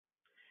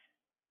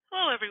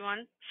Hello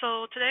everyone.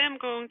 So today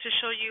I'm going to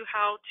show you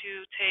how to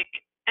take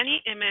any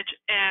image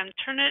and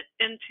turn it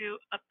into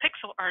a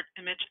pixel art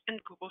image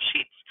in Google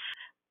Sheets.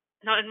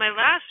 Now in my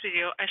last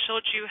video I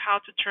showed you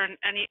how to turn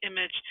any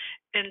image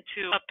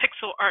into a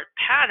pixel art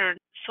pattern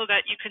so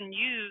that you can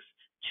use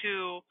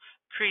to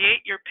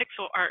create your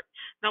pixel art.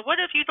 Now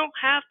what if you don't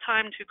have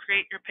time to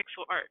create your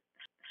pixel art?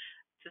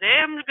 Today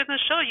I'm going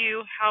to show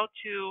you how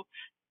to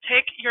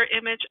take your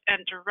image and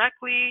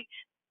directly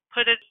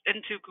put it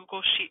into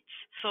Google Sheets.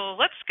 So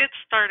let's get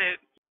started.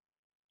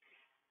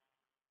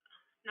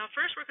 Now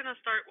first we're going to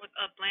start with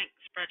a blank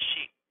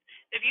spreadsheet.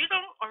 If you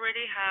don't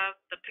already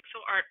have the pixel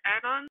art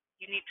add-on,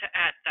 you need to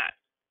add that.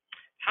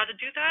 How to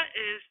do that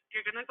is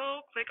you're going to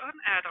go click on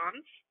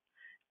add-ons.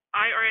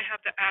 I already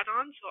have the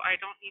add-on, so I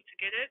don't need to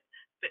get it.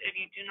 But if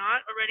you do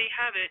not already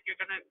have it, you're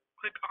going to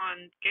click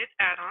on get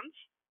add-ons,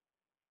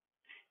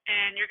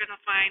 and you're going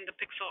to find the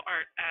pixel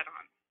art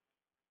add-on.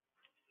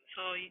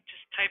 So you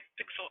just type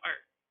pixel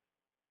art.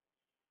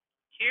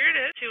 Here it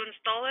is. To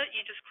install it, you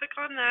just click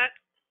on that,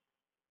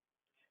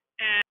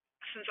 and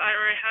since I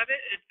already have it,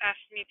 it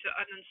asks me to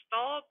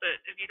uninstall, but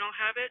if you don't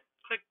have it,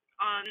 click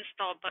on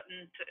install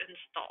button to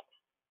install.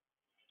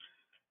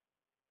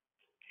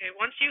 Okay,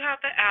 once you have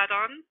the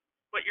add-on,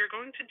 what you're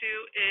going to do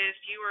is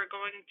you are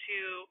going to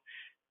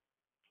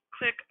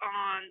click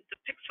on the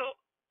pixel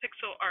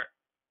art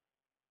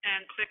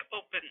and click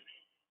open.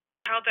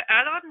 How the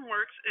add-on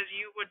works is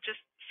you would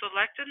just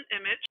select an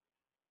image,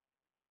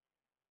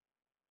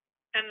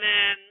 and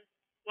then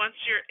once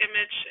your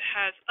image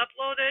has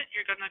uploaded,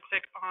 you're going to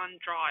click on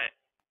draw it.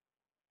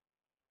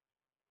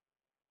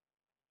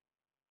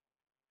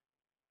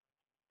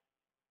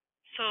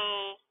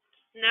 So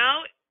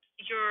now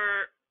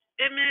your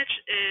image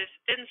is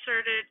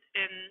inserted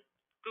in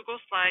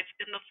Google Slides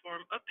in the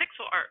form of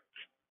pixel art.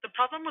 The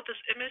problem with this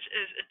image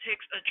is it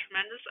takes a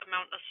tremendous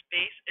amount of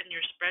space in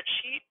your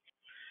spreadsheet.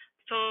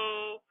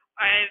 So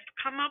I've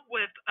come up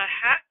with a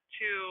hack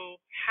to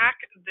hack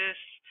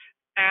this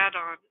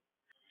add-on.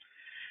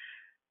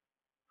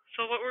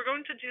 So what we're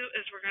going to do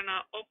is we're going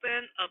to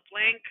open a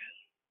blank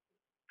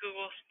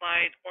Google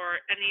slide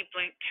or any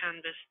blank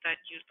canvas that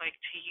you'd like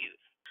to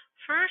use.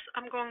 First,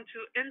 I'm going to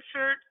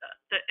insert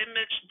the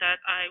image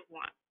that I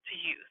want to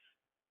use.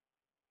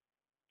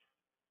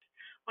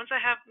 Once I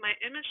have my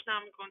image, now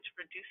I'm going to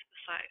reduce the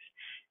size.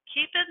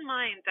 Keep in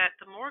mind that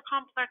the more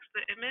complex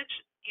the image,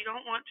 you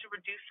don't want to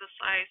reduce the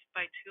size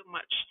by too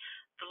much.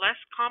 The less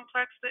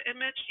complex the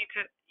image,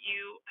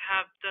 you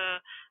have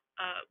the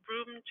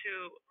room to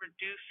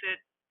reduce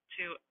it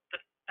to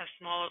as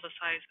small of a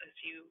size as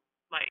you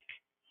like.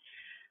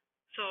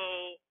 So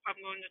I'm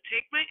going to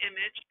take my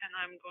image and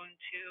I'm going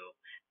to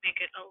make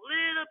it a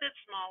little bit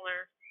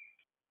smaller.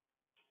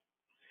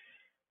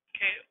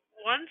 Okay,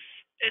 once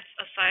it's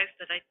a size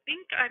that I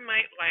think I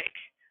might like,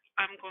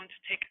 I'm going to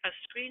take a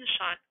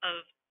screenshot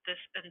of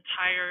this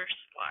entire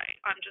slide.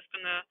 I'm just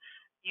going to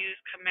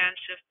use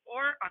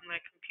Command-Shift-4 on my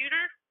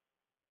computer,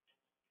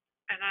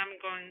 and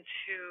I'm going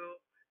to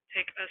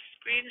take a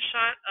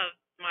screenshot of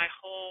my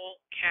whole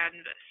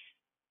canvas.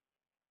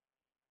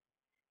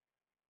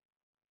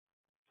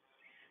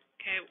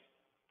 Okay,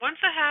 once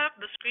I have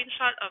the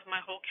screenshot of my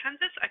whole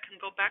canvas, I can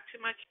go back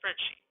to my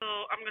spreadsheet.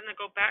 So I'm going to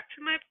go back to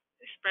my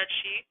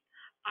spreadsheet.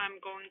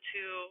 I'm going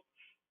to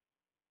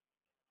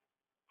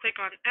click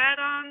on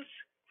add-ons,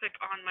 click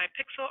on my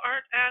pixel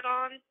art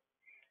add-on,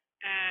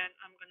 and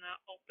I'm going to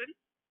open.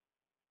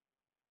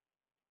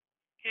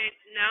 Okay,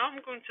 now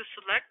I'm going to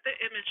select the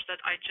image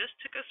that I just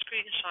took a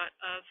screenshot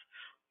of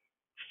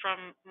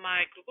from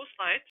my Google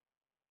Slides.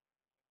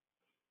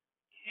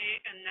 Okay,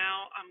 and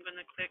now I'm going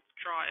to click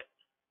draw it.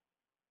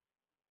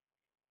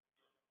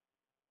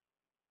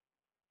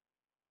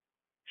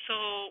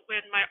 So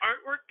when my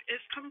artwork is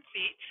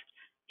complete,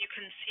 you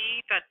can see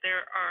that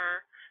there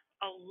are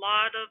a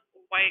lot of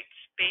white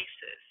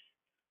spaces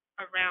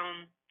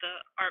around the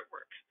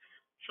artwork.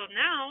 So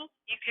now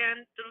you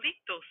can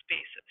delete those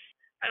spaces.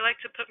 I like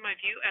to put my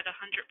view at 100%,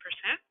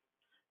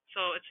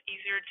 so it's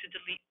easier to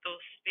delete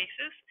those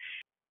spaces.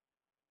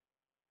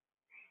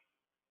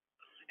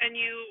 And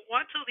you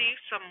want to leave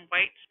some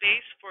white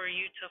space for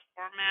you to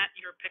format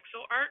your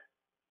pixel art.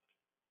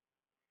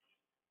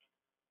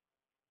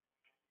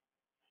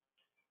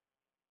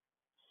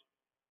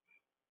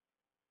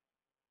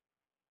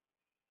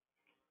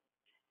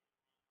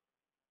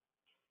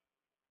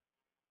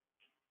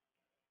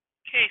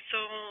 Okay,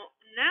 so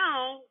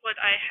now what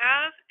I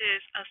have is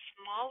a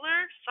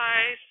smaller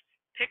size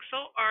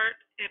pixel art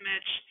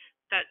image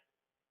that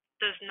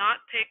does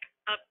not take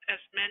up as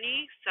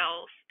many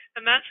cells,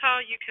 and that's how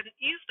you can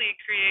easily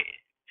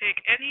take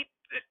any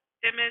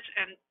image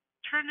and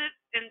turn it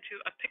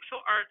into a pixel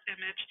art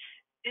image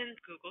in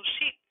Google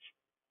Sheets.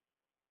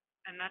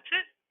 And that's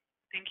it.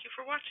 Thank you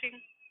for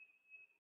watching.